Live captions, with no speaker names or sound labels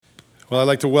Well, I'd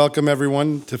like to welcome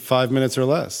everyone to 5 Minutes or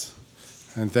Less,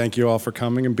 and thank you all for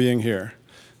coming and being here.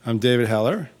 I'm David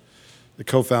Heller, the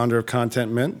co-founder of Content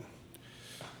Mint.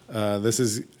 This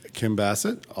is Kim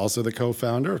Bassett, also the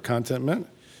co-founder of Content Mint.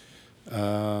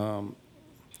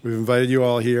 We've invited you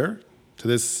all here to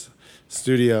this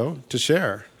studio to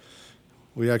share.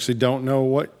 We actually don't know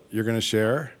what you're going to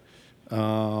share,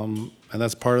 and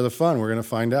that's part of the fun. We're going to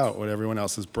find out what everyone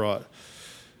else has brought.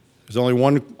 There's only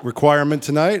one requirement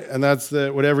tonight, and that's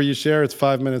that whatever you share, it's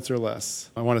 5 minutes or less.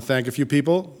 I want to thank a few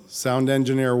people. Sound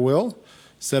engineer Will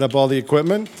set up all the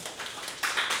equipment.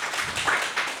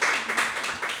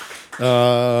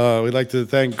 We'd like to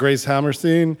thank Grace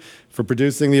Hammerstein for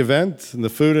producing the event and the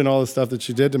food and all the stuff that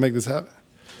she did to make this happen.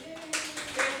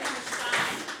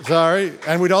 Sorry.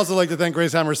 And we'd also like to thank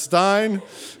Grace Hammerstein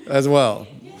as well.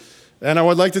 And I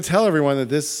would like to tell everyone that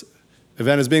this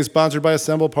event is being sponsored by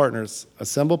Assemble Partners.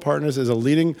 Assemble Partners is a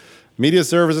leading media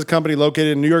services company located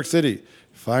in New York City.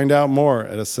 Find out more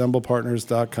at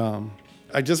assemblepartners.com.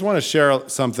 I just want to share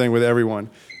something with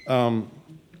everyone. I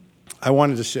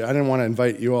wanted to share. I didn't want to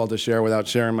invite you all to share without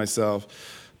sharing myself,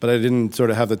 but I didn't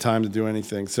sort of have the time to do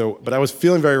anything. But I was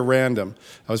feeling very random.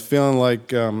 I was feeling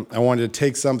like I wanted to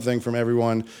take something from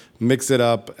everyone, mix it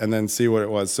up, and then see what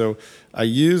it was. So I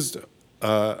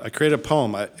created a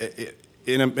poem.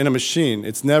 In a machine.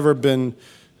 It's never been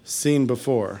seen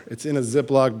before. It's in a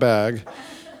Ziploc bag,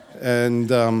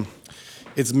 and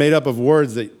it's made up of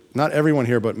words that not everyone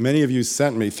here, but many of you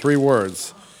sent me, 3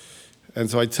 words. And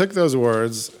so I took those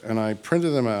words, and I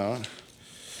printed them out,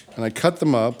 and I cut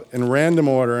them up in random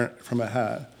order from a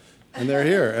hat, and they're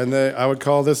here. And I would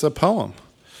call this a poem.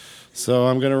 So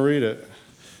I'm going to read it.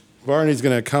 Barney's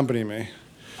going to accompany me.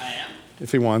 I am.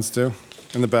 If he wants to,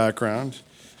 in the background.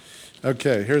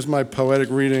 Okay, here's my poetic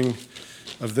reading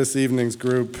of this evening's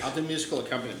group. I'll do musical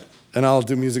accompaniment. And I'll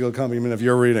do musical accompaniment of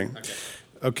your reading.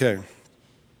 Okay.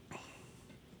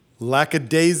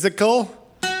 Lackadaisical,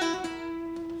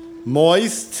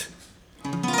 moist,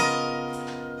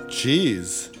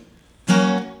 cheese,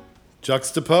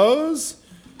 juxtapose,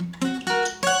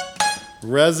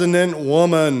 resonant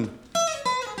woman,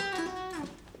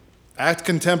 act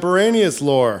contemporaneous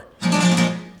lore,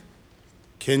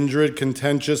 kindred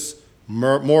contentious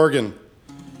Morgan.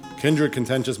 Kindred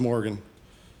contentious Morgan.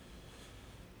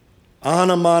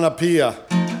 Onomatopoeia.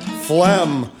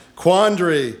 Phlegm.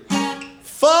 Quandary.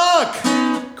 Fuck!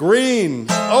 Green.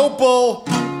 Opal.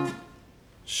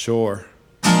 Sure.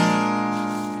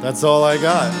 That's all I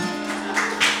got.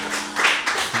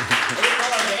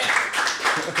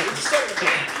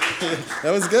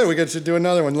 That was good. We should do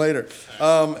another one later.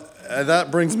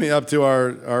 That brings me up to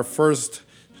our first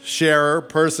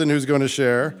person who's going to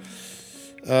share.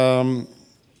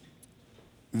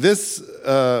 This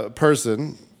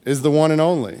person is the one and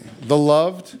only, the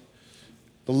loved,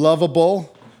 the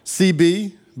lovable,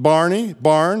 CB, Barney.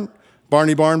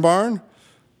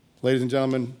 Ladies and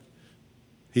gentlemen,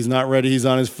 he's not ready, he's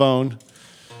on his phone.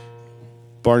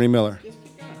 Barney Miller.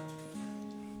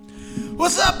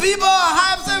 What's up, people?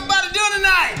 How's everybody doing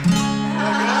tonight?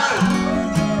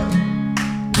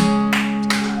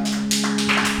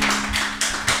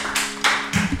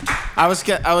 Are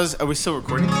we still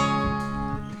recording?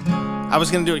 I was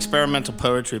gonna do experimental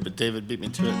poetry, but David beat me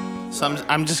to it. So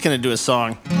I'm just gonna do a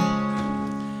song.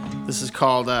 This is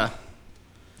called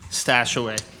Stash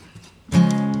Away.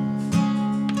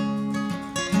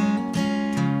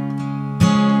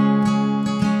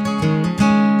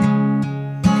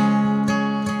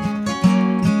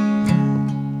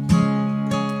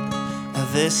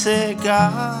 They say,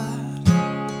 God,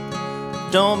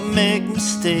 don't make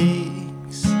mistakes.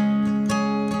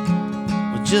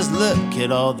 Just look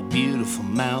at all the beautiful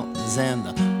mountains and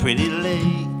the pretty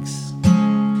lakes.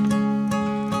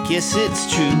 I guess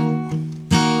it's true.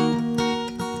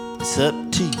 It's up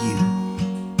to you.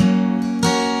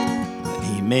 But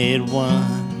he made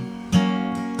one.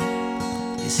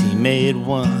 Yes, he made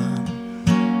one.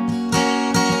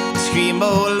 Scream,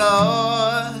 oh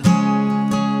Lord,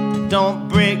 don't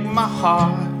break my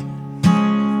heart.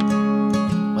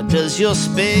 Why does your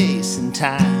space and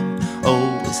time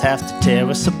always have to tear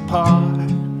us apart?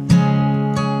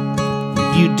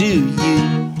 You do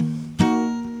you,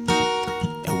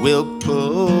 and we'll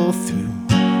pull through.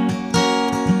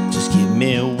 Just give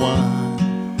me one.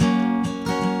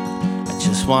 I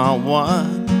just want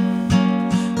one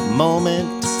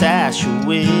moment to stash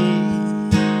away.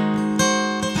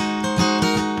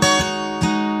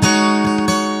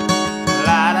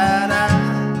 La da da,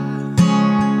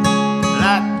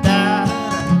 la da.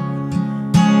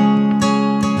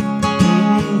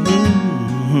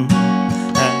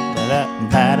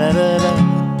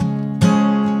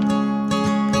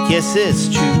 Yes, it's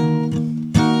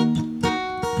true.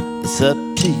 It's up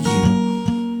to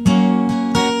you.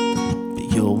 But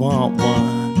you'll want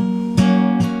one.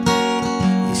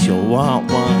 Yes, you'll want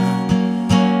one.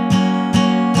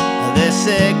 They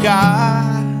say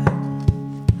God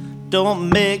don't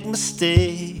make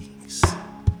mistakes.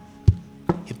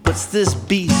 He puts this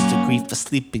beast of grief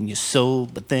asleep in your soul,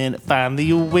 but then it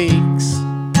finally awakes.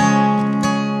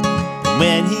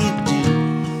 When he do,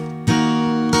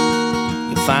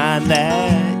 you find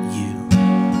that you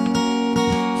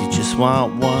just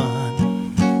want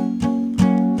one.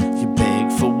 You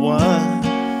beg for one.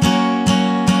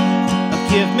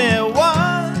 Give me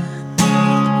one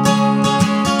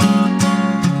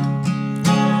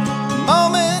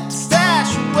moment to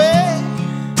stash away.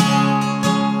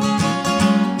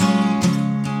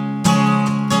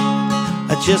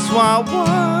 I just want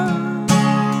one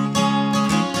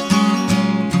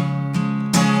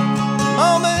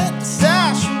moment to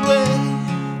stash away.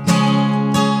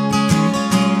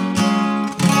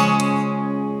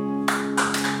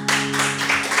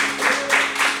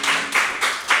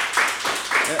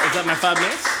 Is that my 5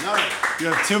 minutes? No, you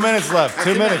have 2 minutes left.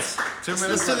 2 minutes. 2 minutes.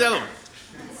 Let's do the other one.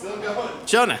 Still going.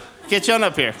 Jonah, get Jonah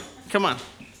up here. Come on.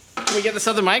 Can we get this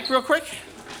other mic real quick?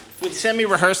 Sammy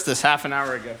rehearsed this half an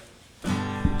hour ago.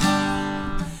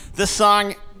 This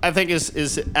song, I think,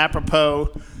 is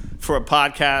apropos for a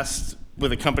podcast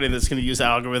with a company that's going to use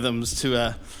algorithms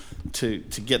to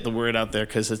get the word out there,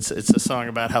 because it's a song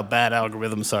about how bad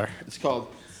algorithms are. It's called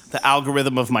The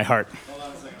Algorithm of My Heart. Hold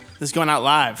on a second. This is going out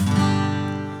live.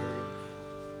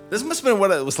 This must have been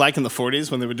what it was like in the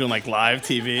 40s when they were doing like live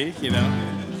TV, you know?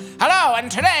 Hello, and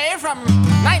today from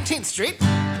 19th Street.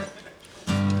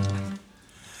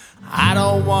 I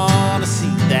don't want to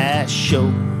see that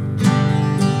show.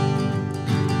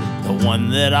 The one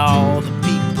that all the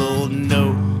people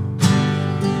know.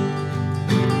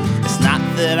 It's not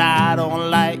that I don't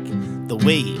like the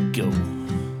way it goes,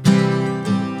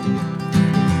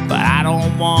 but I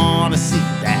don't want to see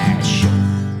that show.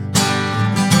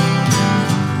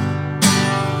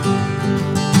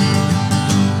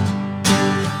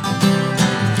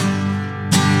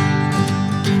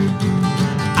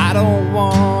 I don't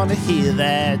want to hear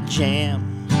that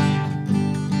jam,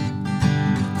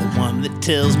 the one that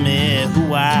tells me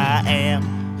who I am.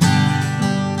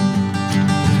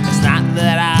 It's not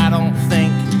that I don't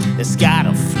think it's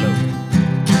gotta flow,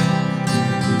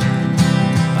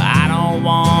 but I don't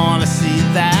want to see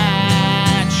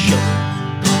that show.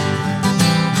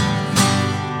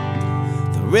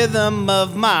 The rhythm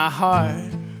of my heart,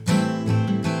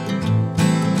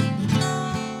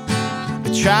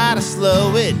 try to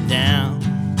slow it down.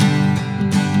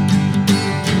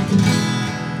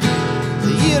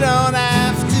 You don't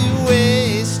have to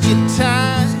waste your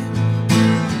time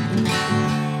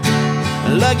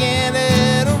lugging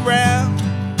it around.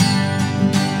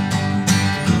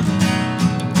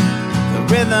 The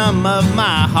rhythm of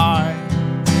my heart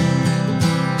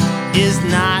is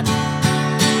not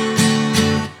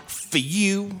for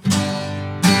you.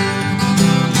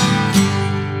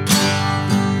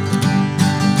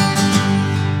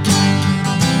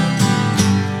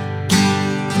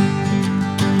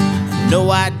 No,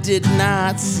 I did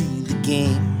not see the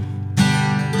game.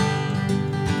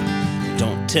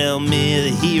 Don't tell me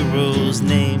the hero's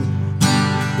name.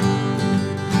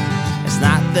 It's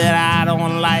not that I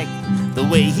don't like the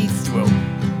way he throws.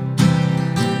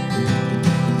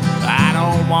 I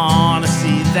don't want to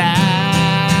see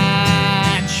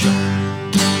that show.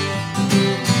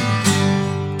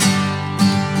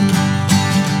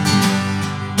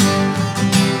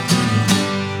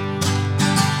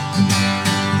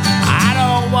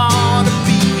 Want to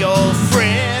be your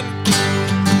friend,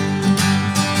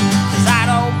 'cause I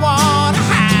don't want to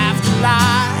have to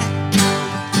lie.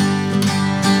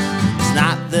 It's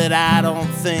not that I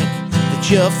don't think that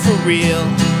you're for real,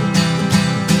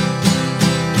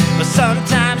 but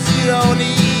sometimes you don't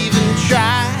even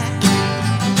try.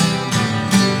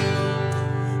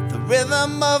 The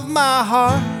rhythm of my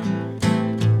heart,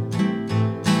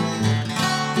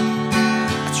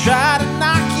 I try to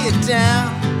knock it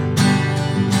down.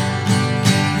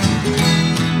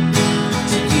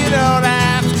 You don't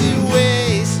have to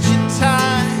waste your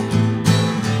time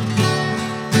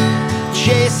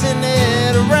chasing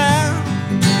it around.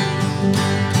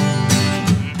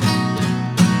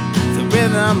 The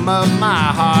rhythm of my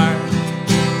heart,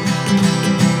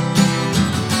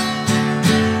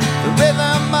 the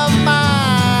rhythm of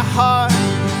my heart,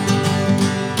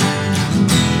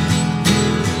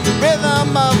 the rhythm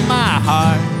of my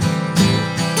heart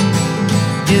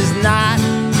is not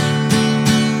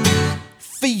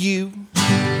for you.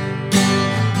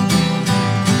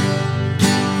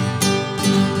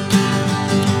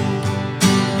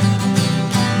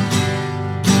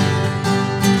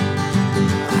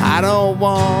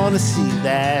 want to see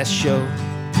that show.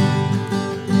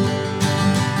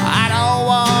 I don't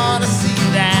want to see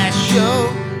that show.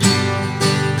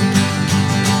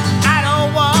 I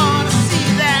don't want to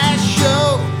see that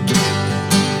show.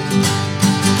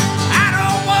 I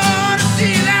don't want to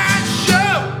see that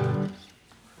show.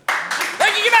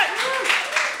 Thank you, good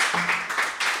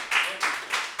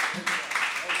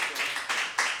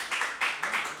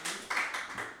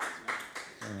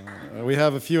night. We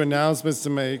have a few announcements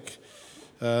to make.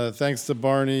 Thanks to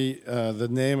Barney, the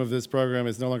name of this program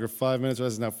is no longer 5 minutes or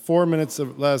less. It's now 4 minutes or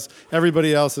less.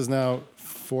 Everybody else is now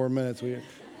 4 minutes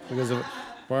because of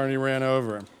Barney ran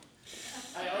over him.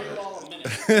 I owe you all a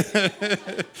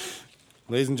minute.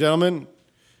 Ladies and gentlemen,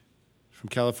 from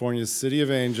California's City of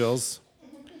Angels,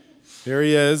 here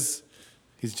he is.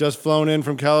 He's just flown in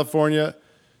from California,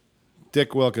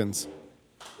 Dick Wilkins.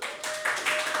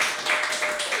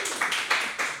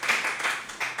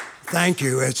 Thank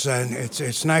you. It's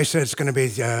nice that it's going to be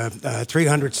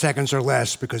 300 seconds or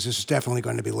less, because this is definitely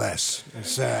going to be less.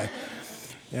 It's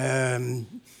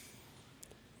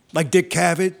like Dick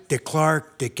Cavett, Dick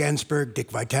Clark, Dick Ginsburg,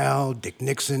 Dick Vitale, Dick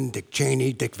Nixon, Dick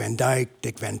Cheney, Dick Van Dyke,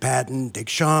 Dick Van Patten, Dick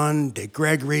Shawn, Dick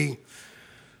Gregory,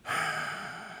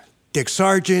 Dick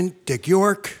Sargent, Dick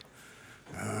York,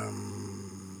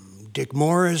 Dick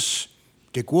Morris,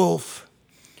 Dick Wolf,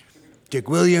 Dick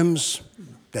Williams,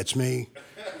 that's me.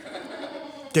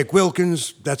 Dick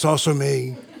Wilkins, that's also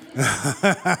me.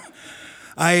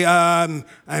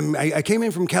 I came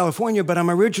in from California, but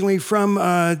I'm originally from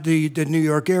the New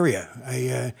York area.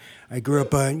 I grew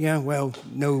up,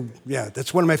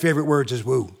 that's one of my favorite words is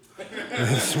woo.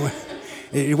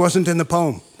 It wasn't in the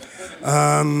poem.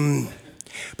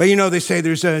 But you know, they say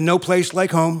there's no place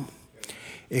like home,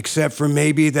 except for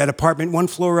maybe that apartment one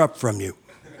floor up from you.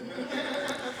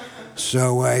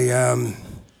 So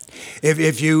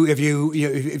If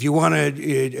you want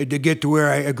to get to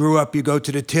where I grew up, you go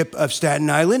to the tip of Staten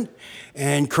Island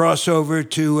and cross over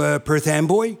to Perth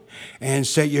Amboy and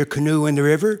set your canoe in the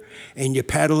river, and you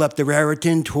paddle up the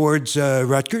Raritan towards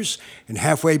Rutgers, and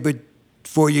halfway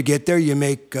before you get there, you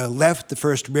make left, the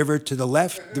first river to the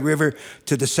left, the river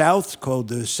to the south, called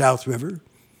the South River.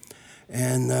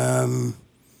 And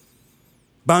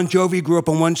Bon Jovi grew up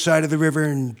on one side of the river,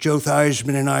 and Joe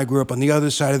Theismann and I grew up on the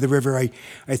other side of the river. I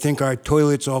think our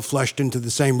toilets all flushed into the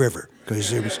same river,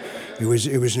 because it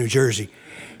was New Jersey.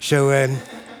 So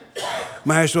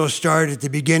might as well start at the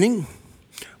beginning.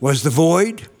 Was the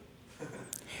void,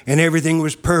 and everything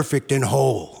was perfect and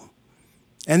whole.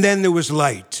 And then there was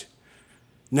light.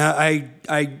 Now, I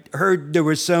heard there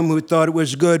were some who thought it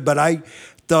was good, but I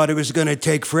thought it was going to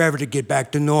take forever to get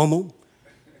back to normal,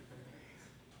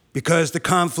 because the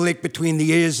conflict between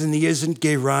the is and the isn't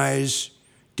gave rise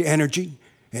to energy,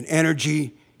 and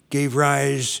energy gave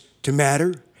rise to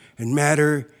matter, and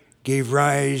matter gave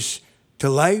rise to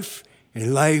life,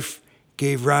 and life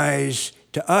gave rise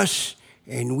to us,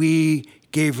 and we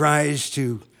gave rise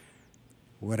to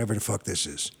whatever the fuck this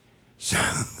is.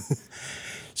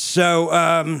 So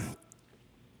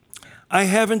I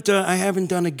haven't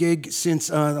done a gig since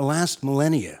the last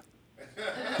millennia.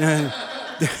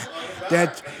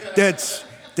 That's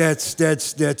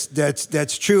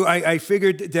true. I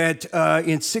figured that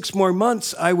in 6 more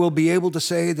months I will be able to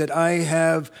say that I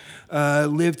have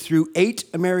lived through 8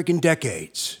 American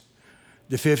decades.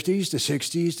 The 50s, the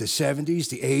 60s, the 70s,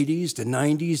 the 80s, the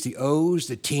 90s, the O's,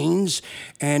 the teens,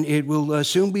 and it will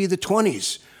soon be the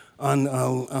 20s,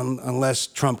 unless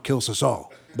Trump kills us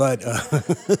all. But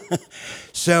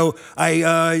so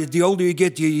the older you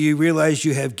get, you realize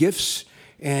you have gifts.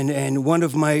 And one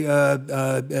of my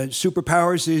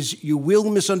superpowers is you will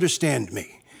misunderstand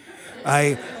me.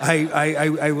 I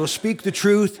will speak the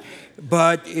truth,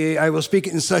 but I will speak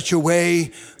it in such a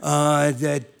way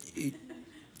that,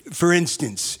 for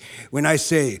instance, when I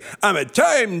say, I'm a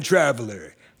time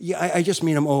traveler, I just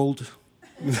mean I'm old,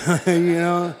 you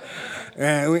know?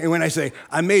 When I say,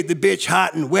 I made the bitch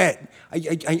hot and wet,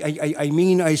 I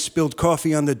mean I spilled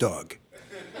coffee on the dog.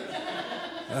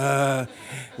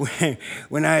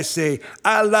 When I say,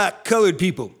 I like colored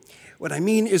people, what I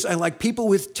mean is I like people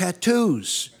with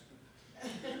tattoos.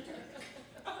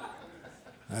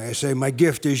 I say, my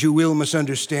gift is you will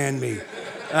misunderstand me.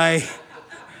 I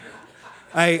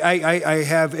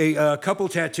have a couple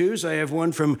tattoos. I have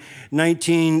one from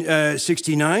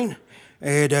 1969. I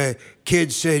had a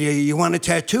kid said, you want a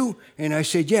tattoo? And I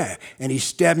said, yeah. And he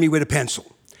stabbed me with a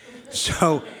pencil.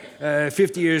 So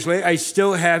 50 years later, I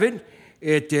still have it.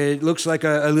 It looks like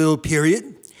a little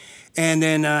period. And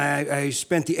then I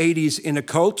spent the 80s in a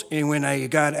cult, and when I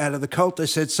got out of the cult, I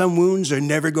said, some wounds are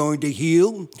never going to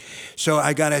heal. So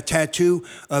I got a tattoo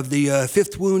of the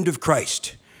fifth wound of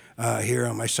Christ here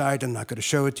on my side. I'm not going to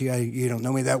show it to you. You don't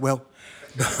know me that well.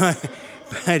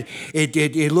 But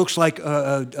it looks like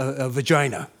a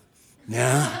vagina.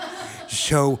 Yeah.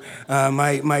 So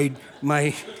my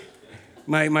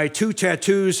two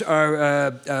tattoos are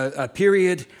a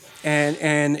period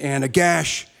and a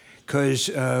gash, because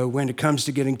when it comes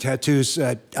to getting tattoos,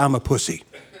 I'm a pussy.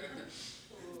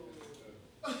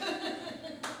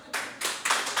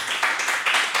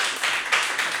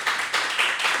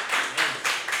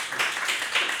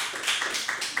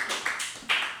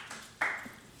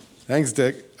 Thanks,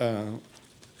 Dick.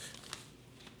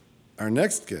 Our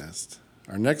next guest,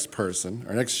 our next person,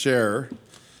 our next sharer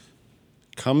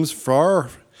comes far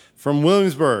from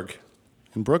Williamsburg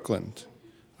in Brooklyn,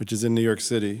 which is in New York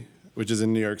City, which is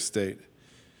in New York State.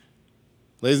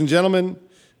 Ladies and gentlemen,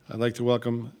 I'd like to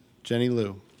welcome Jenny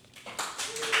Liu.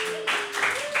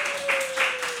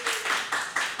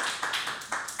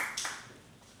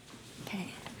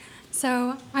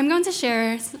 So I'm going to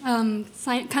share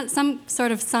some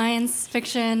sort of science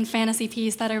fiction fantasy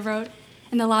piece that I wrote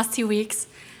in the last 2 weeks,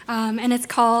 and it's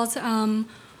called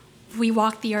We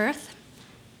Walk the Earth,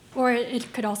 or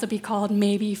it could also be called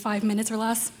Maybe 5 Minutes or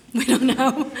Less. We don't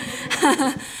know.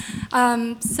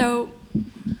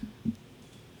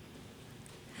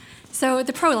 So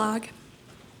the prologue.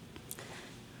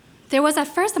 There was at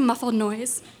first a muffled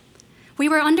noise. We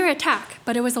were under attack,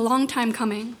 but it was a long time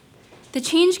coming. The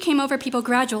change came over people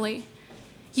gradually.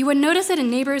 You would notice it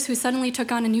in neighbors who suddenly took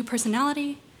on a new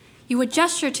personality. You would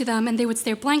gesture to them and they would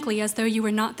stare blankly as though you were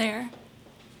not there,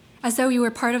 as though you were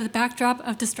part of the backdrop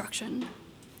of destruction.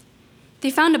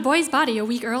 They found a boy's body a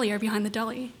week earlier behind the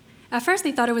deli. At first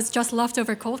they thought it was just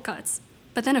leftover cold cuts,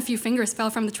 but then a few fingers fell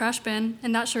from the trash bin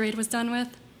and that charade was done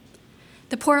with.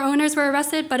 The poor owners were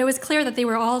arrested, but it was clear that they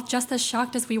were all just as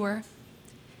shocked as we were.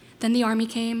 Then the army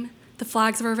came. The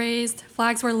flags were raised,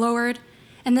 flags were lowered,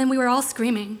 and then we were all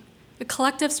screaming, a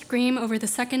collective scream over the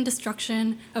second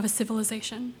destruction of a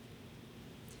civilization.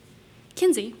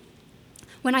 Kinsey.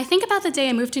 When I think about the day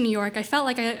I moved to New York, I felt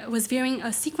like I was viewing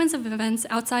a sequence of events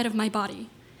outside of my body.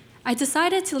 I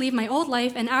decided to leave my old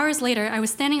life, and hours later, I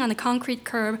was standing on the concrete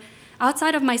curb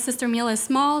outside of my sister Mila's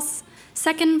small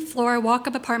second-floor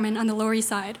walk-up apartment on the Lower East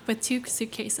Side with 2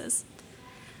 suitcases.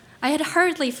 I had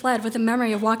hurriedly fled with the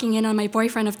memory of walking in on my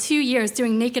boyfriend of 2 years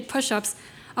doing naked push-ups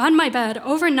on my bed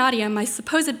over Nadia, my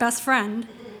supposed best friend.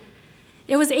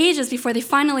 It was ages before they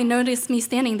finally noticed me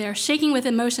standing there, shaking with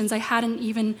emotions I hadn't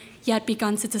even yet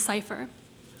begun to decipher.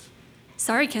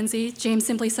 Sorry, Kinsey, James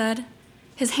simply said,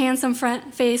 his handsome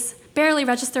face barely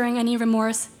registering any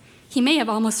remorse. He may have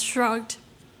almost shrugged.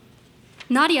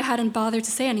 Nadia hadn't bothered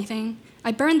to say anything.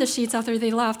 I burned the sheets after they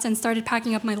left and started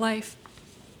packing up my life.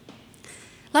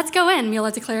 Let's go in,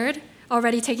 Mila declared,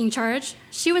 already taking charge.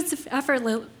 She was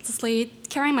effortlessly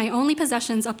carrying my only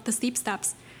possessions up the steep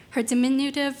steps, her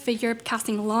diminutive figure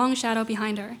casting a long shadow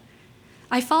behind her.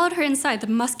 I followed her inside the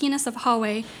muskiness of the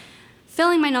hallway,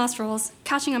 filling my nostrils,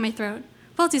 catching on my throat.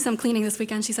 We'll do some cleaning this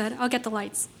weekend, she said. I'll get the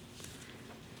lights.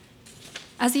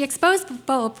 As the exposed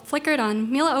bulb flickered on,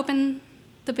 Mila opened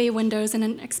the bay windows in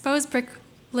an exposed brick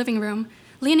living room,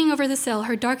 leaning over the sill,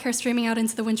 her dark hair streaming out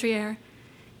into the wintry air.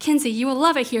 Kinsey, you will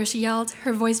love it here, she yelled,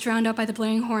 her voice drowned out by the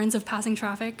blaring horns of passing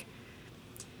traffic.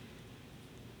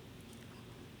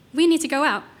 We need to go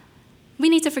out. We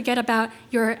need to forget about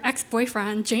your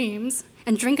ex-boyfriend, James,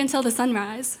 and drink until the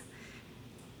sunrise.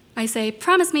 I say,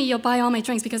 promise me you'll buy all my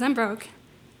drinks because I'm broke.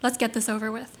 Let's get this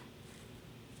over with.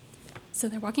 So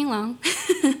they're walking along.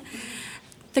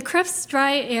 The crisp,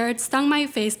 dry air stung my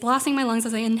face, blasting my lungs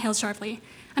as I inhaled sharply.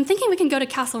 I'm thinking we can go to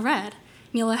Castle Red.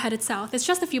 Mila headed south. It's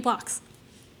just a few blocks.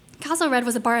 Castle Red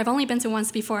was a bar I've only been to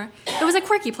once before. It was a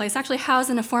quirky place, actually housed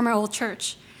in a former old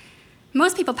church.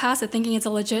 Most people pass it thinking it's a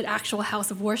legit actual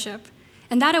house of worship.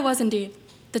 And that it was indeed,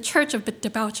 the church of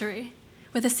debauchery,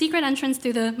 with a secret entrance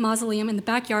through the mausoleum in the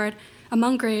backyard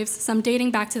among graves, some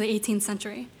dating back to the 18th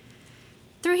century.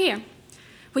 Through here.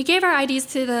 We gave our IDs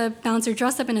to the bouncer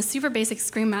dressed up in a super basic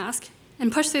scream mask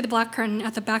and pushed through the black curtain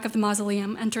at the back of the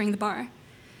mausoleum, entering the bar.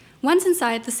 Once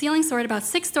inside, the ceiling soared about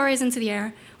 6 stories into the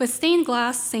air, with stained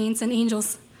glass saints and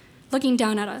angels looking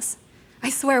down at us. I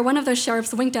swear one of those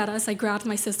sheriffs winked at us. I grabbed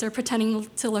my sister, pretending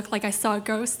to look like I saw a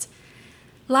ghost.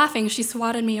 Laughing, she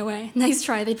swatted me away. Nice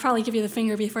try, they'd probably give you the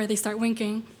finger before they start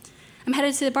winking. I'm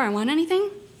headed to the bar. Want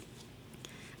anything?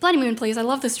 Bloody Moon, please. I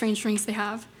love the strange drinks they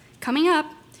have. Coming up.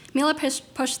 Mila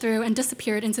pushed through and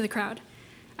disappeared into the crowd.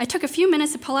 I took a few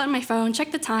minutes to pull out my phone,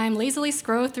 check the time, lazily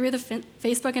scroll through the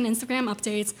Facebook and Instagram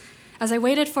updates, as I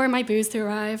waited for my booze to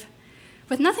arrive.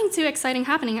 With nothing too exciting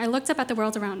happening, I looked up at the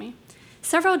world around me.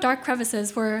 Several dark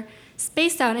crevices were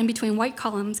spaced out in between white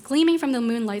columns, gleaming from the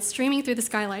moonlight streaming through the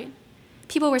skylight.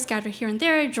 People were scattered here and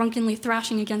there, drunkenly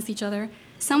thrashing against each other,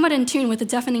 somewhat in tune with the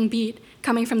deafening beat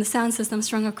coming from the sound system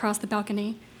strung across the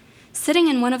balcony. Sitting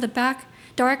in one of the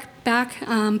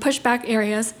pushed back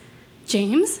areas,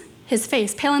 James, his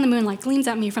face, pale in the moonlight, gleams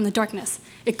at me from the darkness.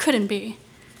 It couldn't be.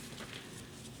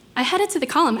 I headed to the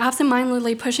column,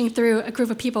 absent-mindedly pushing through a group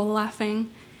of people laughing.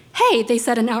 "Hey," they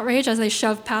said in outrage as I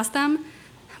shoved past them.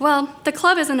 "Well, the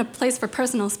club isn't a place for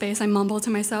personal space," I mumbled to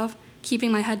myself,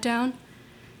 keeping my head down.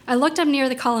 I looked up near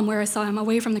the column where I saw him,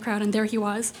 away from the crowd, and there he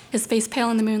was, his face pale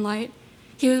in the moonlight.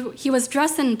 He was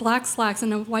dressed in black slacks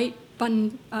and a white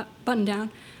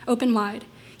button-down, open wide.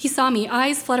 He saw me,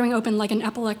 eyes fluttering open like an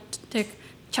epileptic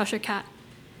Cheshire cat.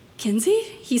 "Kinsey?"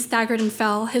 He staggered and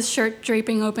fell, his shirt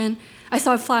draping open. I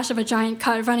saw a flash of a giant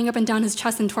cut running up and down his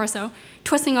chest and torso,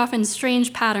 twisting off in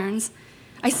strange patterns.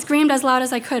 I screamed as loud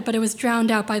as I could, but it was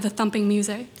drowned out by the thumping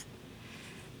music.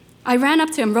 I ran up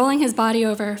to him, rolling his body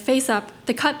over, face up.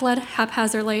 The cut bled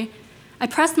haphazardly. I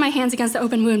pressed my hands against the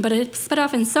open wound, but it split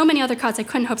off in so many other cuts I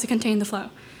couldn't hope to contain the flow.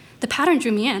 The pattern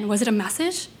drew me in. Was it a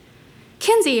message?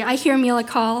 "Kinsey," I hear Mila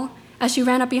call as she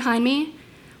ran up behind me.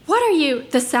 "What are you?"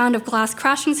 The sound of glass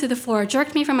crashing to the floor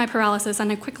jerked me from my paralysis, and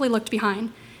I quickly looked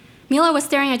behind. Mila was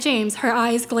staring at James, her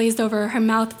eyes glazed over, her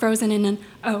mouth frozen in an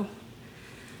 "oh."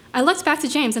 I looked back to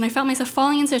James, and I felt myself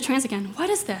falling into a trance again. What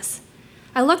is this?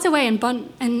 I looked away and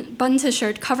buttoned his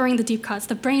shirt, covering the deep cuts.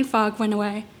 The brain fog went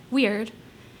away. Weird.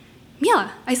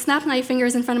 "Mila!" I snapped my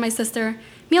fingers in front of my sister.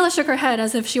 Mila shook her head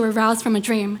as if she were roused from a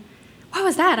dream. "What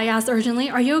was that?" I asked urgently.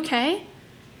 "Are you okay?"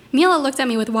 Mila looked at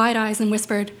me with wide eyes and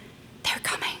whispered, "They're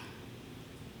coming."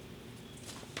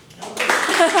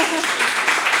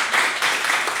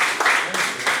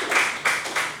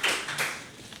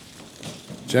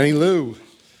 Jenny Lou,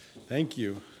 thank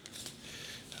you.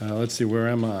 Let's see, where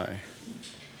am I?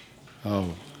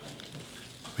 Oh,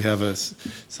 we have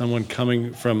someone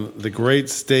coming from the great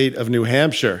state of New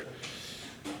Hampshire.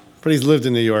 But he's lived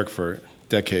in New York for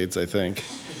decades, I think.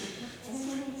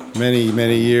 Many,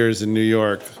 many years in New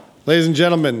York. Ladies and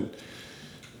gentlemen,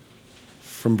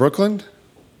 from Brooklyn,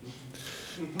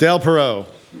 Dale Perot.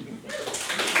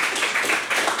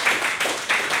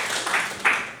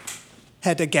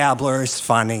 Hedda Gabler is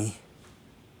funny.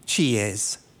 She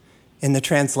is. In the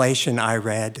translation I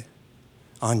read,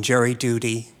 on jury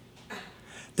duty,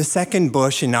 the second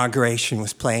Bush inauguration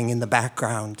was playing in the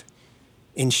background.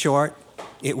 In short,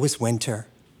 it was winter.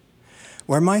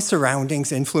 Were my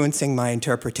surroundings influencing my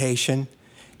interpretation?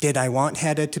 Did I want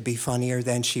Hedda to be funnier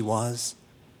than she was?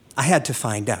 I had to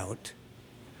find out.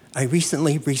 I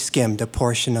recently reskimmed a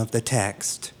portion of the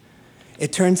text.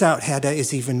 It turns out Hedda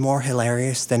is even more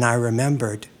hilarious than I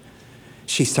remembered.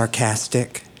 She's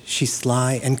sarcastic, she's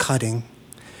sly and cutting.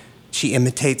 She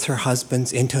imitates her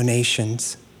husband's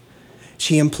intonations.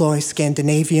 She employs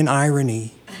Scandinavian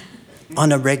irony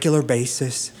on a regular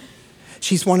basis.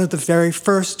 She's one of the very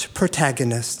first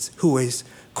protagonists who is,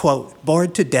 quote,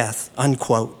 bored to death,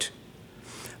 unquote.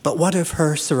 But what of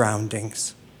her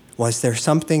surroundings? Was there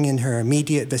something in her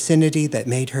immediate vicinity that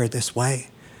made her this way?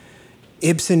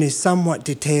 Ibsen is somewhat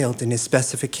detailed in his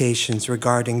specifications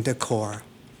regarding decor.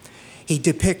 He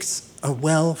depicts a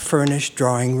well-furnished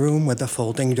drawing room with a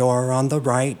folding door on the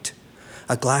right,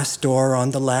 a glass door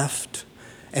on the left,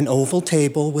 an oval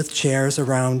table with chairs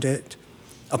around it,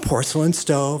 a porcelain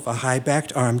stove, a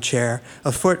high-backed armchair,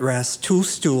 a footrest, 2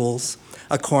 stools,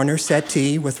 a corner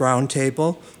settee with round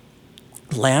table,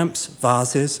 lamps,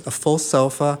 vases, a full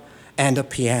sofa, and a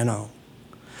piano.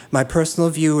 My personal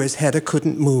view is Hedda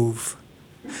couldn't move.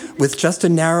 With just a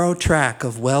narrow track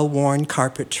of well-worn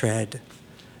carpet tread,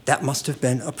 that must have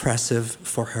been oppressive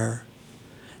for her.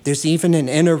 There's even an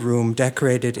inner room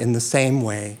decorated in the same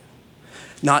way,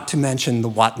 not to mention the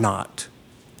whatnot.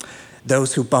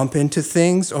 Those who bump into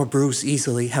things or bruise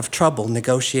easily have trouble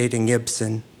negotiating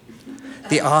Ibsen.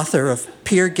 The author of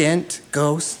Peer Gynt,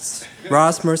 Ghosts,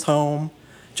 Rosmer's Home,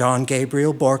 John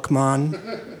Gabriel Borkman,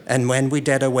 and When We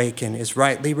Dead Awaken is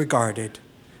rightly regarded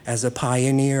as a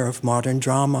pioneer of modern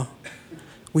drama.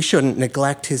 We shouldn't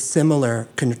neglect his similar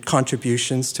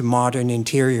contributions to modern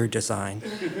interior design.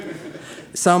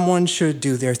 Someone should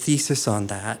do their thesis on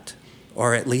that,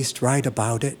 or at least write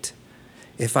about it.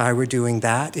 If I were doing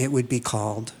that, it would be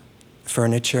called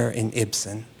Furniture in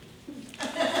Ibsen.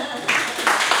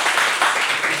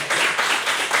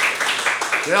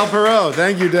 Dale Perot,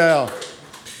 thank you, Dale.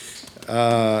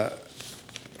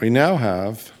 We now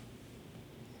have,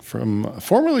 from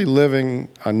formerly living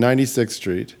on 96th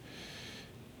Street,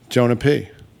 Jonah P.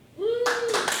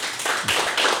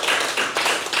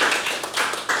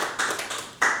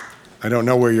 I don't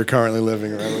know where you're currently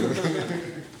living.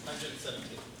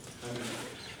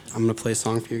 I'm gonna play a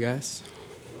song for you guys.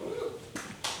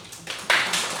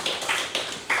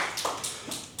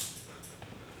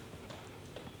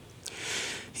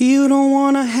 You don't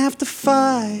wanna have to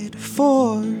fight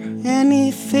for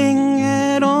anything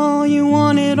at all. You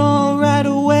want it all right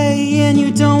away, and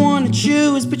you don't wanna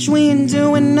choose between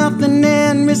doing nothing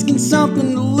and risking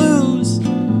something to lose.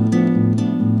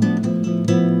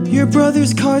 Your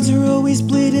brother's cards are always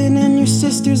bleeding, and your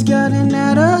sister's got an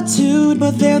attitude,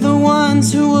 but they're the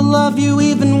ones who will love you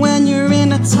even when you're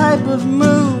in a type of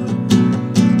mood.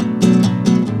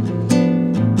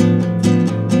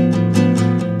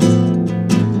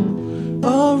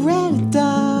 A red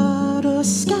dot, a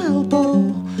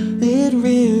scalpel, it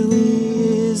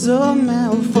really is a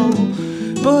mouthful,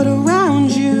 but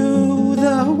around you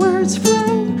the words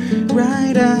flow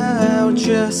right out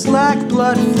just like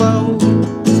blood flow.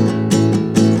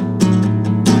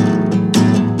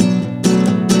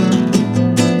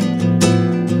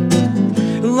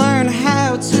 Learn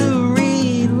how to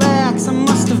relax. I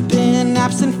must have been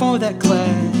absent for that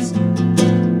class.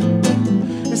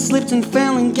 I slipped and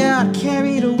fell and got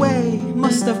carried away.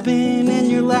 Must have been in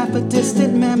your lap, a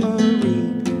distant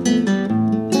memory.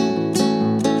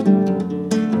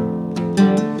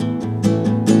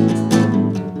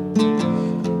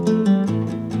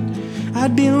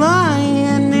 I'd be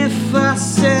lying if I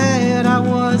said I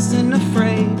wasn't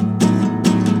afraid.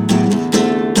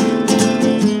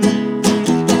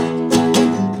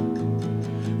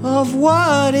 Of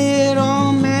what it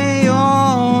all may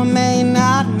or may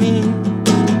not mean.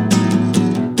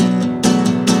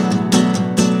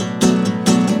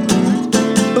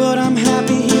 But I'm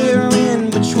happy here in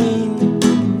between.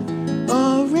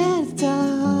 A red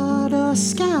dot, a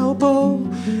scalpel,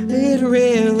 it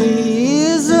really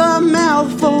is a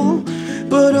mouthful,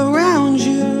 but around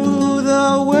you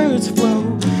the words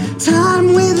flow.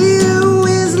 Time with you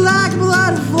is like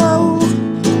blood flow.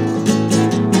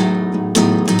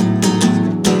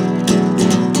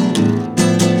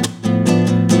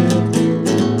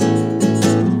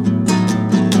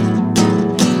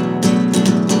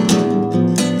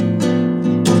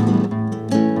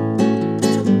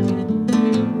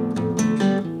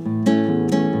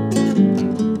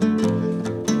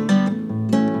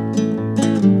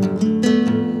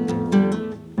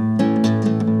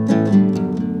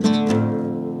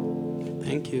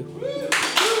 Thank you.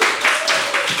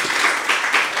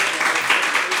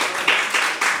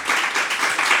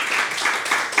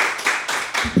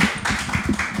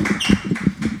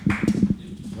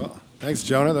 Well, thanks,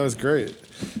 Jonah. That was great.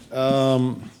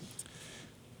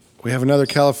 We have another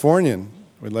Californian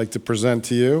we'd like to present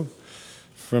to you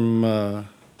from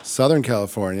Southern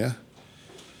California,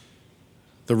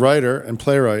 the writer and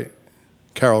playwright,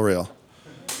 Carol Real.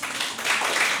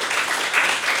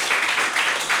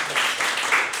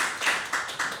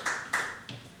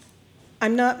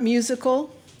 I'm not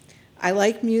musical. I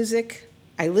like music.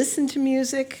 I listen to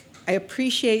music. I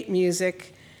appreciate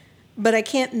music, but I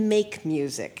can't make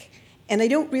music. And I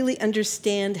don't really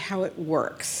understand how it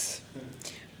works.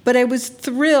 But I was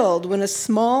thrilled when a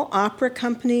small opera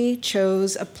company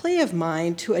chose a play of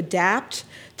mine to adapt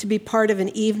to be part of an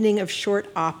evening of short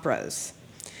operas.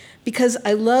 Because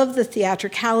I love the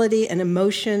theatricality and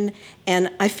emotion,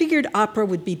 and I figured opera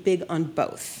would be big on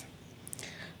both.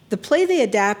 The play they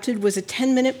adapted was a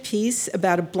 10-minute piece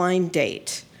about a blind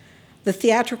date. The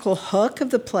theatrical hook of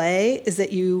the play is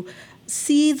that you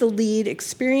see the lead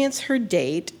experience her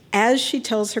date as she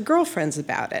tells her girlfriends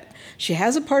about it. She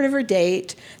has a part of her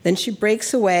date, then she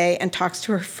breaks away and talks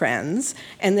to her friends,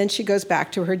 and then she goes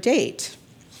back to her date.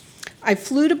 I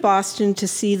flew to Boston to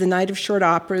see the Night of Short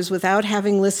Operas without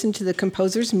having listened to the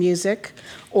composer's music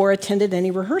or attended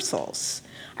any rehearsals.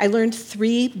 I learned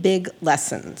 3 big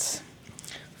lessons.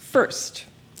 First,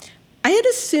 I had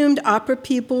assumed opera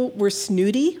people were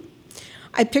snooty.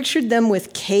 I pictured them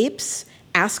with capes,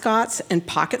 ascots, and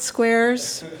pocket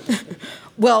squares.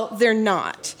 Well, they're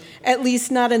not, at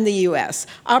least not in the US.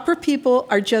 Opera people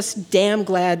are just damn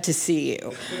glad to see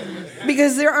you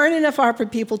because there aren't enough opera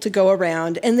people to go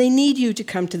around, and they need you to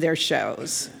come to their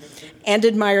shows and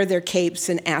admire their capes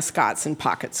and ascots and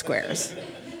pocket squares.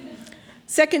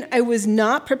 Second, I was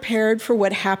not prepared for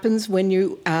what happens when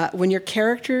your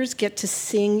characters get to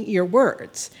sing your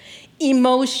words.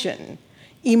 Emotion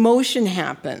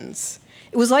happens.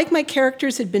 It was like my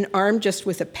characters had been armed just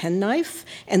with a penknife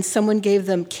and someone gave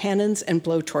them cannons and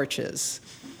blowtorches.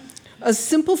 A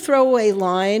simple throwaway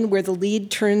line where the lead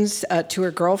turns to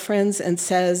her girlfriends and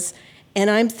says, "And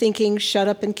I'm thinking, shut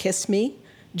up and kiss me,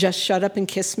 just shut up and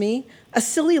kiss me." A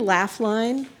silly laugh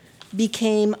line,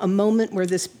 became a moment where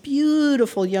this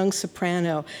beautiful young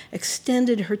soprano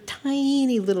extended her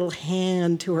tiny little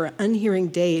hand to her unhearing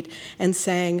date and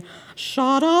sang,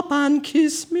 "Shut up and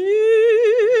kiss me,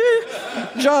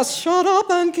 just shut up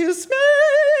and kiss me."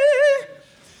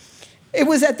 It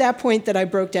was at that point that I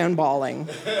broke down bawling.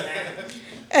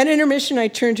 At intermission, I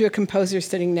turned to a composer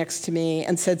sitting next to me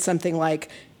and said something like,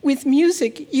 "With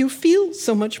music, you feel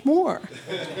so much more."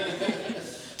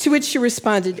 To which she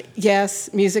responded, "Yes,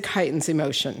 music heightens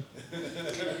emotion."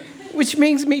 Which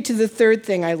brings me to the third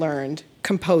thing I learned,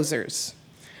 composers.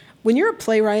 When you're a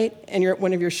playwright and you're at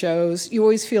one of your shows, you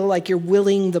always feel like you're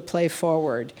willing the play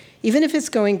forward. Even if it's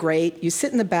going great, you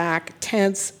sit in the back,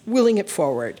 tense, willing it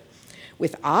forward.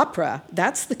 With opera,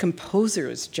 that's the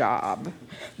composer's job.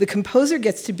 The composer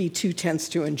gets to be too tense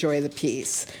to enjoy the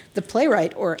piece. The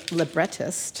playwright, or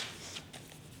librettist,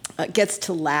 gets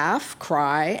to laugh,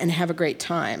 cry, and have a great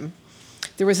time.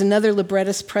 There was another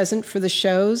librettist present for the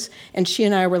shows, and she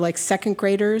and I were like second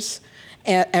graders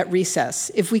at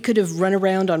recess. If we could have run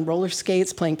around on roller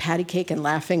skates playing patty cake and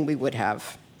laughing, we would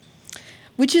have.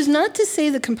 Which is not to say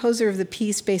the composer of the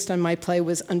piece based on my play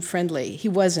was unfriendly. He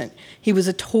wasn't. He was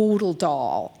a total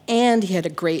doll, and he had a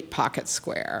great pocket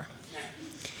square.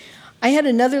 I had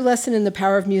another lesson in the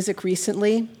power of music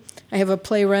recently. I have a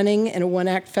play running in a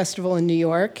one-act festival in New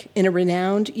York in a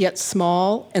renowned yet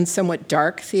small and somewhat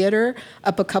dark theater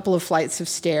up a couple of flights of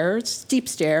stairs, steep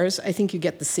stairs. I think you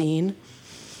get the scene.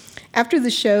 After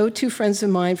the show, two friends of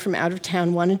mine from out of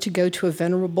town wanted to go to a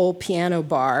venerable piano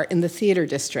bar in the theater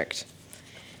district.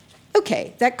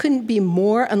 Okay, that couldn't be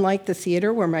more unlike the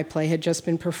theater where my play had just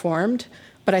been performed,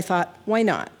 but I thought, why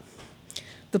not?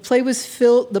 The place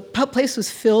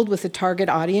was filled with a target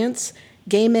audience,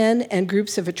 gay men and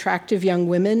groups of attractive young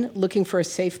women looking for a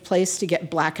safe place to get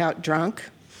blackout drunk.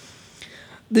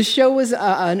 The show was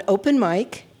an open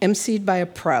mic, emceed by a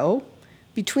pro.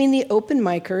 Between the open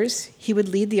micers, he would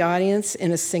lead the audience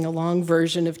in a sing-along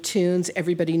version of tunes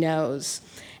everybody knows.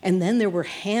 And then there were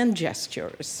hand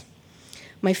gestures.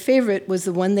 My favorite was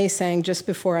the one they sang just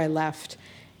before I left.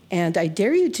 And I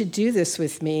dare you to do this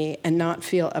with me and not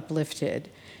feel uplifted.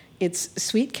 It's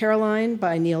Sweet Caroline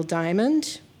by Neil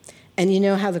Diamond. And you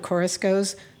know how the chorus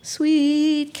goes?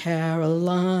 Sweet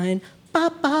Caroline,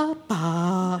 ba, ba,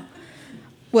 ba.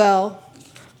 Well,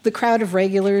 the crowd of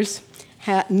regulars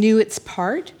knew its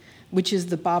part, which is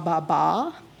the ba, ba,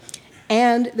 ba.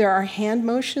 And there are hand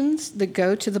motions that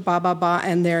go to the ba, ba, ba,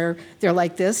 and they're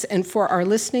like this. And for our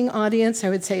listening audience, I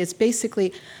would say it's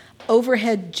basically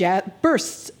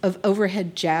bursts of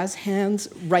overhead jazz hands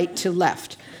right to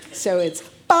left. So it's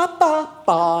ba, ba,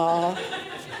 ba,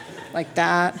 like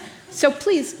that. So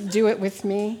please do it with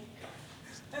me.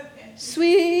 Okay.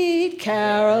 Sweet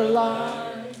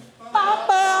Caroline, ba,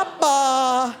 ba,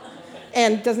 ba.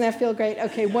 And doesn't that feel great?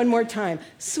 Okay, one more time.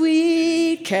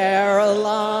 Sweet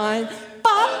Caroline,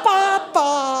 ba, ba,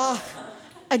 ba.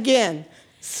 Again.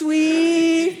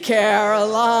 Sweet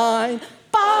Caroline,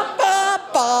 ba, ba,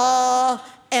 ba.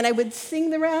 And I would sing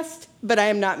the rest, but I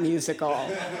am not musical.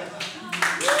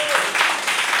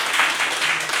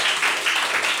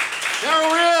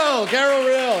 Carol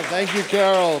Real. Thank you,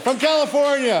 Carol. From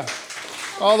California.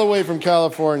 All the way from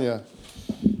California.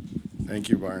 Thank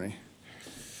you, Barney.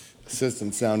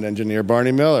 Assistant sound engineer,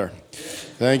 Barney Miller.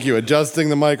 Thank you. Adjusting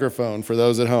the microphone for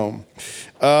those at home.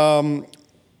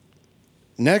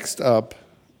 Next up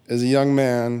is a young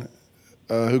man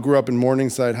who grew up in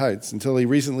Morningside Heights until he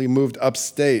recently moved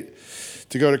upstate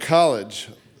to go to college.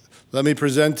 Let me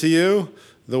present to you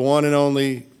the one and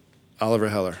only Oliver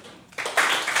Heller.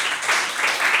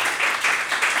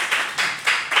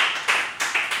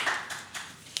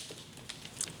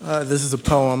 This is a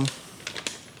poem.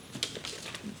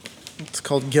 It's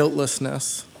called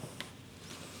Guiltlessness.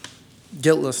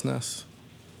 Guiltlessness.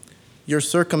 You're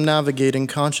circumnavigating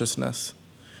consciousness,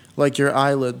 like your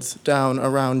eyelids down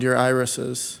around your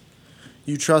irises.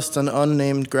 You trust an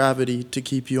unnamed gravity to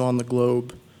keep you on the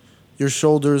globe. Your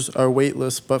shoulders are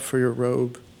weightless but for your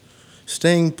robe.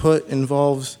 Staying put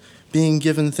involves being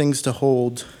given things to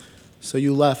hold, so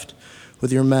you left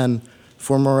with your men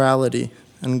for morality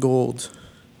and gold.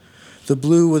 The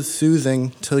blue was soothing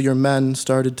till your men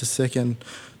started to sicken.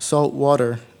 Salt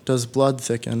water does blood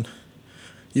thicken.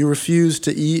 You refused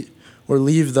to eat or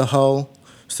leave the hull,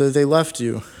 so they left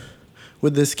you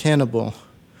with this cannibal.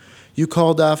 You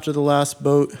called after the last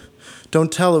boat,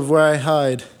 don't tell of where I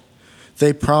hide.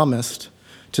 They promised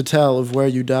to tell of where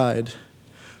you died.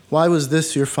 Why was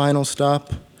this your final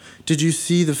stop? Did you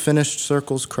see the finished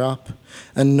circle's crop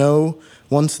and know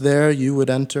once there you would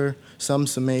enter some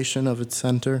summation of its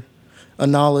center? A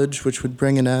knowledge which would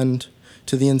bring an end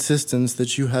to the insistence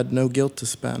that you had no guilt to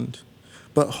spend.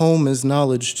 But home is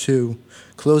knowledge too.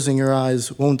 Closing your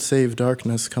eyes won't save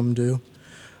darkness come due.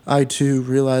 I too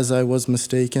realize I was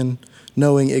mistaken,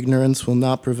 knowing ignorance will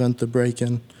not prevent the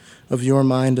break-in of your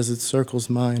mind as it circles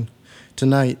mine.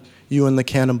 Tonight, you and the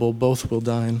cannibal both will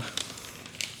dine.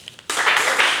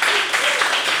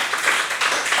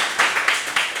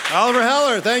 Oliver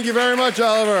Heller, thank you very much,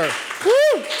 Oliver.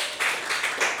 Woo!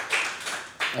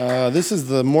 This is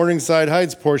the Morningside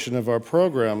Heights portion of our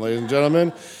program, ladies and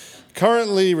gentlemen.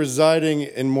 Currently residing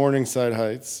in Morningside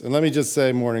Heights, and let me just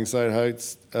say Morningside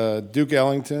Heights, Duke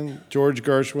Ellington, George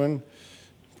Gershwin,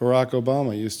 Barack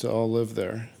Obama used to all live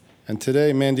there. And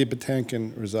today, Mandy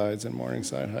Patinkin resides in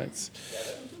Morningside Heights.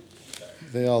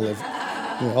 They all live,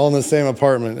 all in the same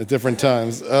apartment at different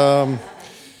times.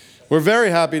 We're very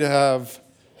happy to have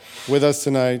with us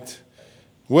tonight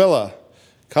Willa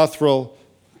Cuthrell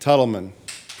Tuttleman.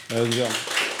 Ladies and gentlemen.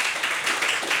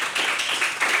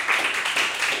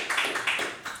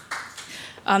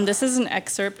 This is an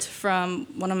excerpt from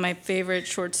one of my favorite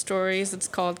short stories. It's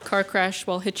called Car Crash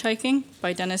While Hitchhiking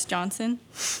by Dennis Johnson.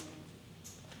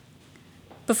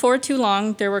 Before too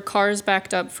long, there were cars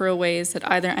backed up for a ways at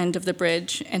either end of the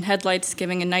bridge, and headlights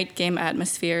giving a night game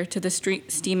atmosphere to the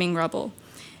street steaming rubble,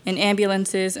 and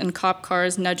ambulances and cop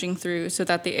cars nudging through so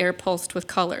that the air pulsed with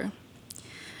color.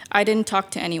 I didn't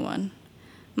talk to anyone.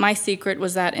 My secret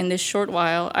was that in this short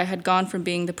while, I had gone from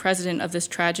being the president of this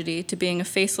tragedy to being a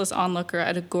faceless onlooker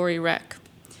at a gory wreck.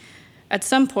 At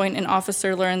some point, an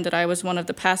officer learned that I was one of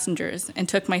the passengers and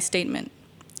took my statement.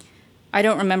 I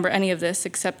don't remember any of this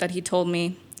except that he told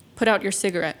me, "Put out your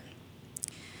cigarette."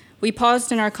 We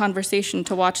paused in our conversation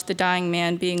to watch the dying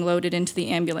man being loaded into the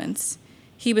ambulance.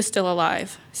 He was still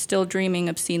alive, still dreaming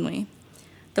obscenely.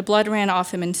 The blood ran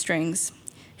off him in strings.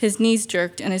 His knees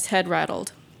jerked and his head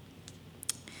rattled.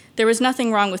 There was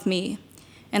nothing wrong with me,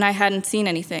 and I hadn't seen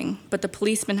anything, but the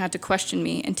policeman had to question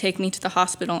me and take me to the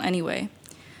hospital anyway.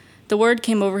 The word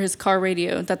came over his car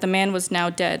radio that the man was now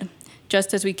dead,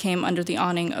 just as we came under the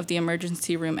awning of the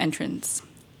emergency room entrance.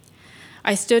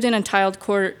 I stood in a tiled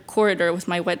corridor with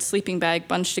my wet sleeping bag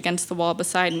bunched against the wall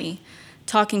beside me,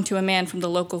 talking to a man from the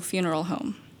local funeral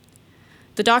home.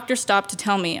 The doctor stopped to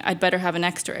tell me I'd better have an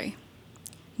x-ray.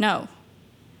 No.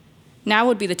 Now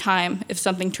would be the time if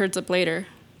something turns up later.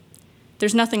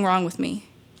 There's nothing wrong with me.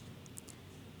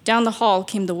 Down the hall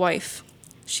came the wife.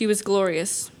 She was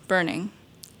glorious, burning.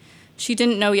 She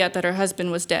didn't know yet that her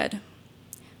husband was dead.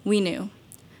 We knew.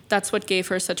 That's what gave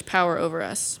her such power over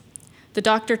us. The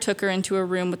doctor took her into a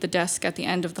room with a desk at the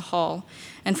end of the hall,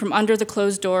 and from under the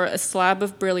closed door, a slab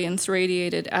of brilliance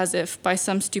radiated as if, by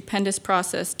some stupendous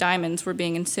process, diamonds were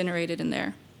being incinerated in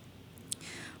there.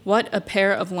 What a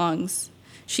pair of lungs.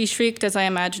 She shrieked as I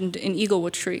imagined an eagle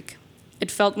would shriek. It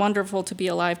felt wonderful to be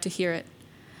alive to hear it.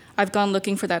 I've gone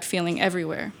looking for that feeling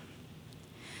everywhere.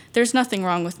 There's nothing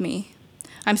wrong with me.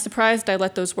 I'm surprised I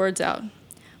let those words out.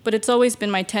 But it's always been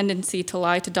my tendency to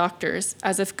lie to doctors,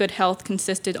 as if good health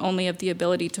consisted only of the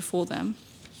ability to fool them.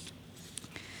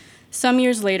 Some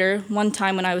years later, one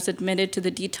time when I was admitted to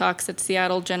the detox at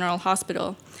Seattle General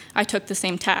Hospital, I took the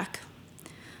same tack.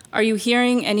 "Are you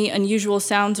hearing any unusual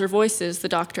sounds or voices?" the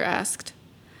doctor asked.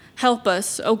 "Help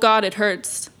us, oh God, it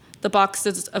hurts," the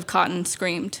boxes of cotton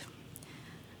screamed.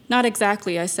 "Not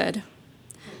exactly," I said.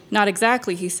 "Not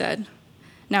exactly," he said.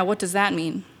 "Now what does that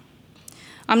mean?"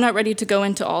 "I'm not ready to go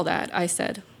into all that," I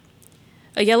said.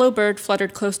 A yellow bird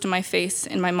fluttered close to my face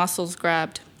and my muscles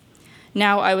grabbed.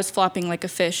 Now I was flopping like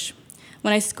a fish.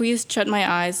 When I squeezed shut my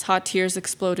eyes, hot tears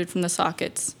exploded from the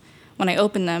sockets. When I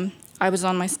opened them, I was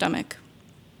on my stomach.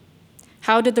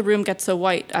 "How did the room get so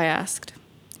white?" I asked.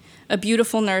 A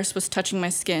beautiful nurse was touching my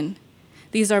skin.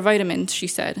 "These are vitamins," she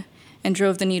said, and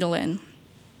drove the needle in.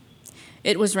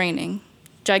 It was raining.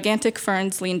 Gigantic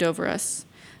ferns leaned over us.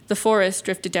 The forest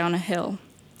drifted down a hill.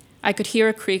 I could hear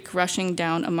a creek rushing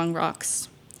down among rocks.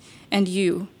 And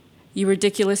you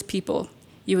ridiculous people,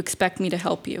 you expect me to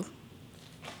help you.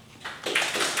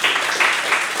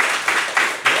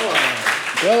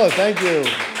 Bella, thank you.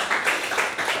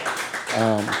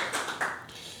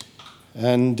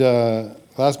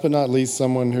 Last but not least,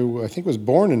 someone who I think was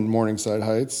born in Morningside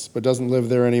Heights, but doesn't live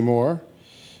there anymore,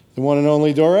 the one and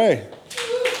only Doré.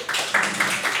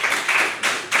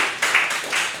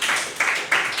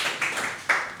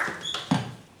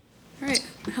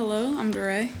 Hello, I'm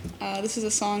Doré. This is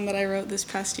a song that I wrote this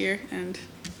past year, and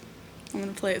I'm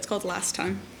going to play it. It's called Last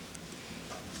Time.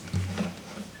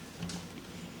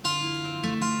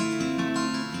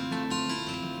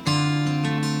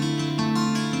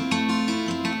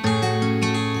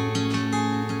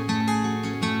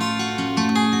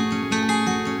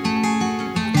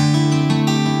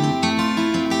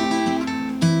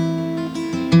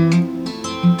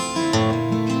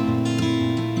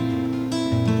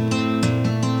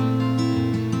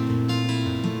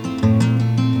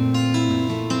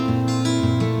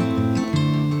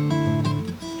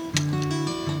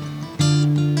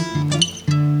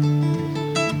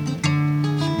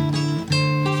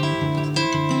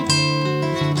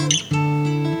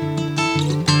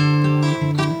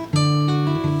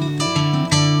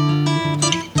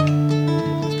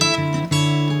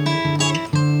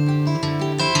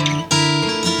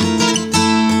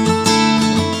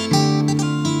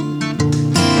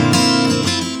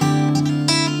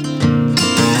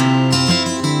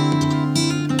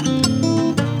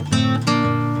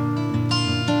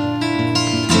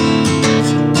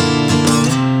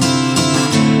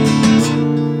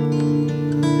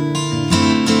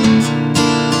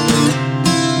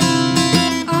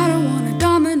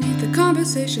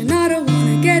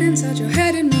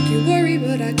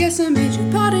 guess I made you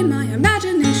part in my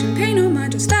imagination. Pay no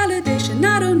mind, just validation.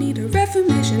 I don't need a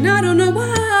reformation. I don't know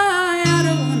why. I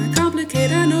don't wanna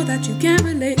complicate. I know that you can't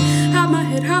relate. Hide my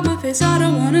head, hide my face. I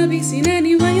don't wanna be seen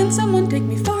anyway. And someone take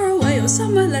me far away or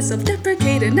somewhere less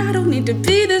self-deprecating. I don't need to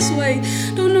be this way.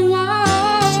 Don't know why.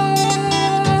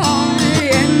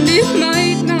 And it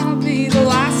might not be the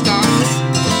last time.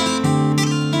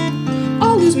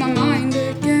 I'll lose my mind again.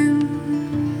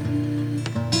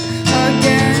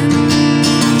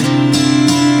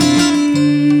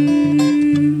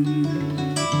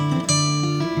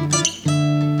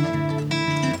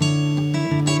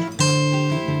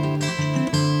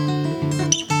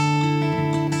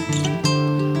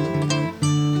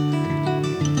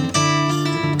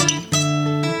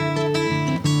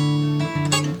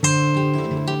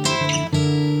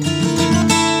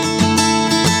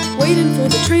 Waiting for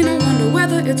the train, I wonder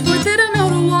whether it's worth it. I'm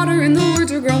out of water and the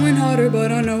words are growing harder,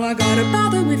 but I know I gotta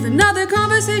bother with another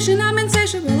conversation. I'm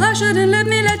insatiable, I shouldn't let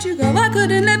me let you go. I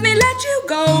couldn't let me let you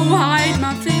go. Hide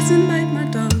my face and bite my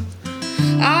tongue.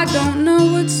 I don't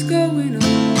know what's going on.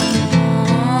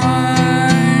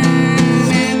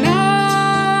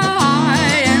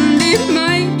 And it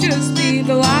might just be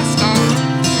the last time.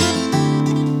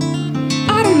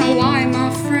 I don't know why, my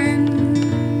friend.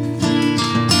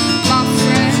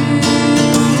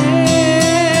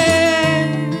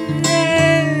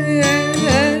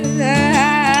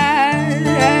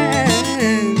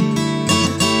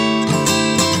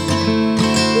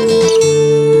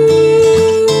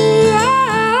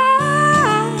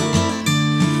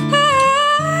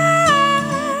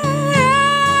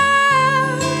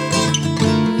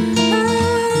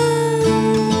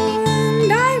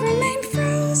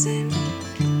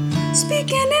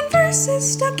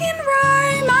 Stuck in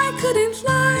rhyme, I couldn't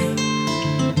fly,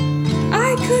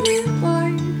 I couldn't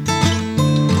lie.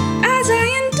 As I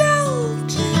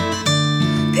indulge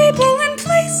in people and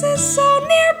places so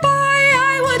nearby,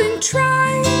 I wouldn't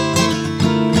try,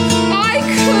 I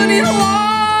couldn't lie.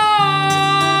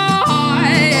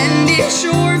 And it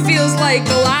sure feels like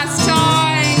the last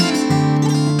time.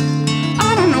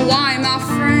 I don't know why, my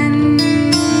friend.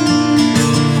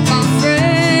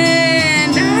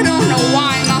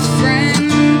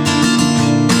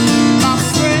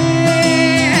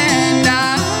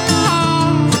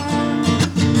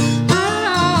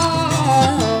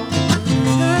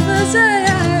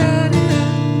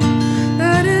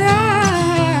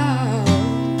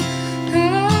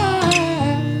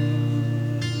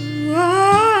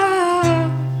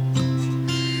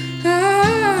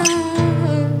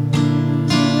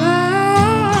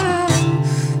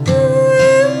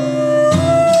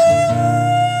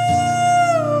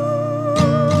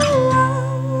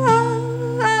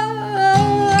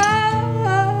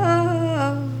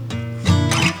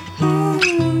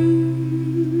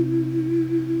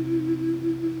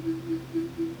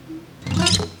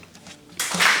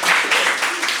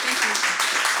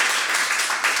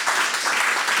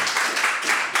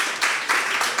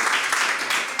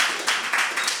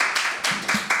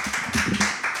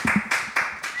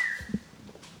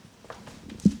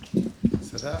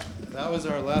 That was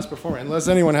our last performance. Unless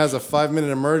anyone has a 5-minute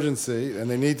emergency and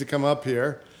they need to come up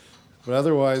here. But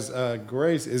otherwise,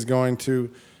 Grace is going to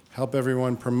help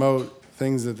everyone promote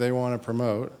things that they want to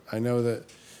promote. I know that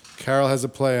Carol has a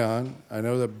play on. I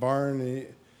know that Barney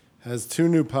has 2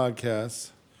 new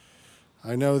podcasts.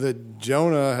 I know that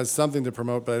Jonah has something to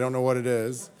promote, but I don't know what it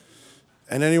is.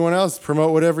 And anyone else,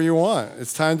 promote whatever you want.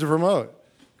 It's time to promote.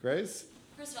 Grace?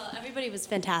 First of all, everybody was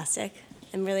fantastic.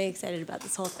 I'm really excited about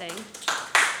this whole thing.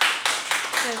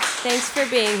 So thanks for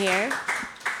being here.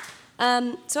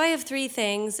 So I have 3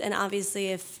 things, and obviously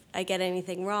if I get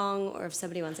anything wrong or if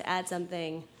somebody wants to add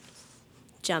something,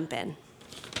 jump in.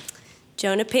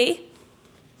 Jonah P.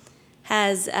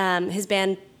 has his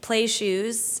band Play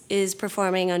Shoes is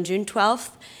performing on June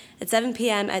 12th at 7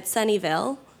 p.m. at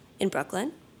Sunnyvale in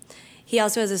Brooklyn. He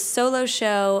also has a solo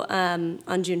show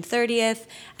on June 30th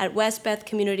at West Beth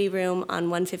Community Room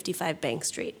on 155 Bank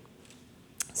Street.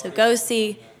 So go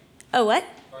see... Oh, what?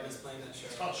 Barney's playing that show.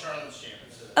 It's called Charlotte's Jam.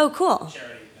 Oh, cool.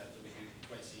 Charity event that we do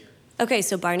twice a year. Okay,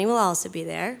 so Barney will also be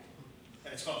there.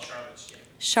 And it's called Charlotte's Jam.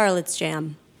 Charlotte's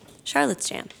Jam. Charlotte's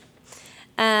Jam.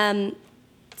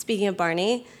 Speaking of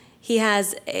Barney, he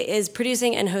is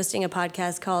producing and hosting a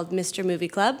podcast called Mr. Movie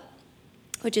Club,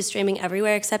 which is streaming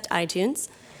everywhere except iTunes,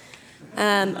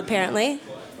 apparently.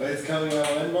 But it's coming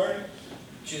out when, Barney?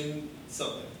 June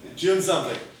something. June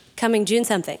something. Coming June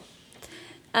something.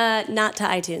 Not to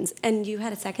iTunes. And you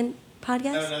had a second podcast?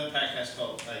 I have another podcast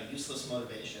called Useless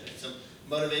Motivation. It's a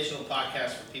motivational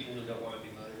podcast for people who don't want to be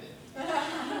motivated.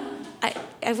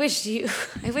 I wish we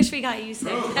got you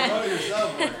saying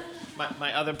that.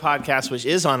 My other podcast, which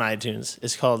is on iTunes,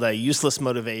 is called Useless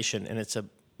Motivation, and it's a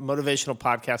motivational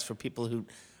podcast for people who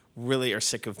really are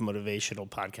sick of motivational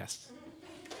podcasts.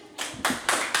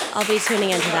 I'll be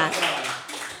tuning into that.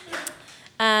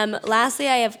 Lastly,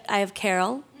 I have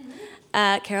Carol.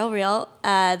 Carol Real.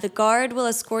 The Guard Will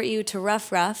Escort You to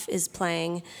Rough Rough is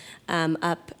playing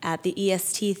up at the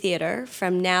EST Theater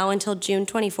from now until June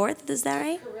 24th. Is that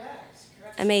right? Correct.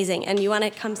 Amazing. And you want to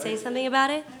come say something about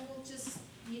it? I will just,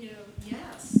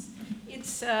 yes.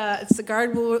 It's The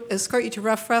Guard Will Escort You to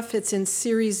Rough Rough. It's in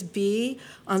Series B,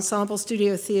 Ensemble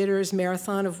Studio Theater's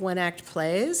marathon of one-act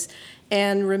plays.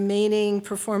 And remaining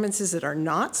performances that are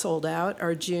not sold out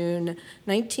are June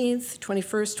 19th,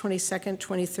 21st, 22nd,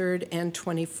 23rd, and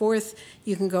 24th.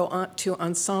 You can go on to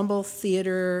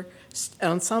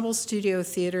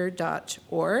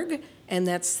ensemblestudiotheater.org, and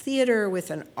that's theater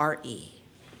with an R-E.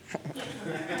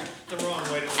 The wrong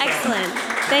way to start. Excellent.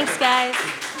 Thanks, guys.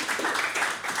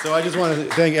 So I just want to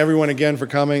thank everyone again for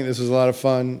coming. This was a lot of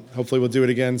fun. Hopefully we'll do it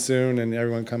again soon, and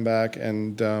everyone come back.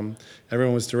 And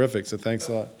everyone was terrific, so thanks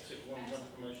a lot.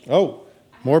 Oh,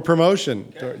 more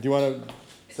promotion. Do you want to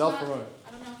self-promote?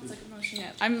 I don't know if it's like a promotion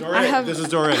yet. This is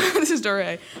Doré. This is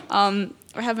Doré. I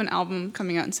have an album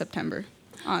coming out in September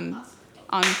on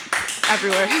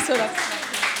everywhere. So that's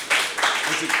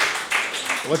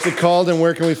What's it called, and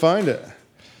where can we find it?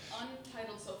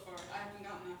 untitled so far. I haven't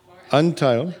gotten that far.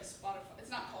 Untitled? Like Spotify.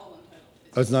 It's not called Untitled.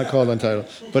 Oh, it's not called Untitled,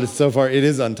 but it's so far it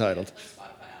is untitled.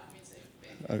 Spotify, Apple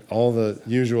Music. All the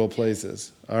usual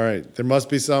places. All right. There must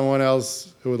be someone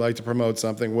else who would like to promote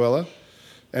something. Willa,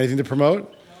 anything to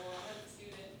promote?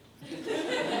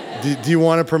 Do you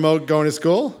want to promote going to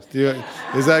school? Should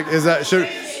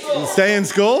stay in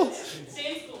school?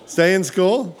 Stay in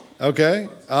school. Okay.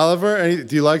 Oliver,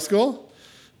 do you like school?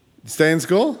 Stay in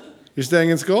school? You're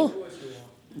staying in school?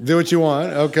 Do what you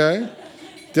want. Okay.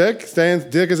 Dick,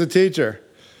 Dick is a teacher.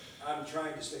 I'm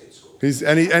trying to stay in school. He's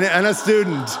and a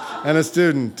student.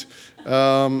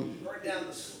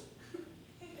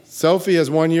 Sophie has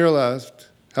 1 year left.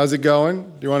 How's it going?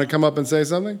 Do you want to come up and say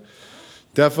something?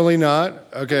 Definitely not.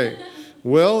 Okay.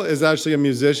 Will is actually a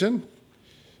musician.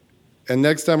 And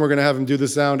next time we're going to have him do the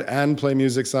sound and play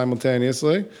music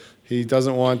simultaneously. He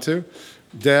doesn't want to.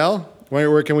 Dale,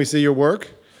 where can we see your work?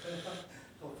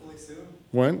 Hopefully soon.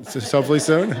 When? Hopefully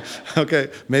soon? Okay.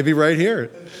 Maybe right here.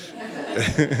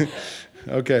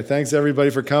 Okay. Thanks, everybody,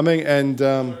 for coming. And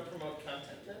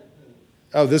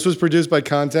this was produced by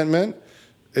Content Mint.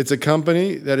 It's a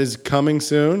company that is coming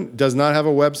soon. Does not have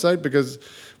a website because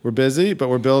we're busy, but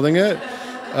we're building it.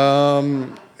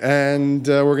 And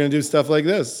we're going to do stuff like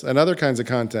this and other kinds of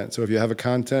content. So if you have a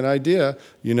content idea,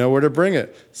 you know where to bring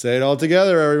it. Say it all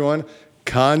together, everyone.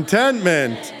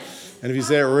 Contentment. And if you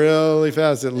say it really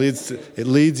fast, it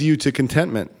leads you to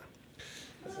contentment.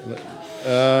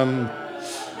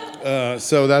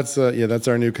 So that's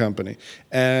our new company.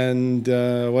 And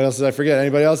what else did I forget?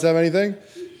 Anybody else have anything?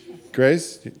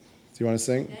 Grace, do you want to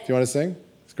sing?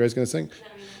 Is Grace going to sing?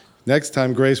 Next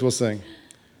time, Grace will sing,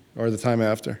 or the time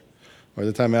after, or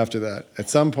the time after that. At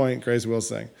some point, Grace will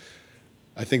sing.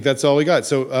 I think that's all we got.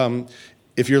 So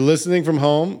if you're listening from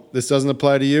home, this doesn't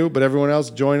apply to you, but everyone else,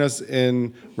 join us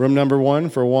in room number 1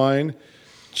 for wine,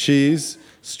 cheese,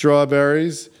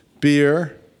 strawberries,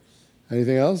 beer.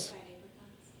 Anything else?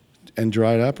 And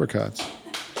dried apricots.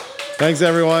 Thanks,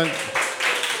 everyone.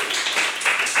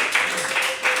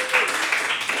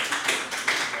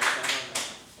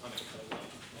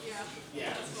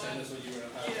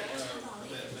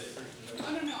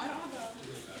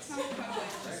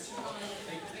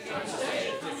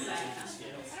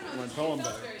 Poem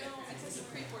back.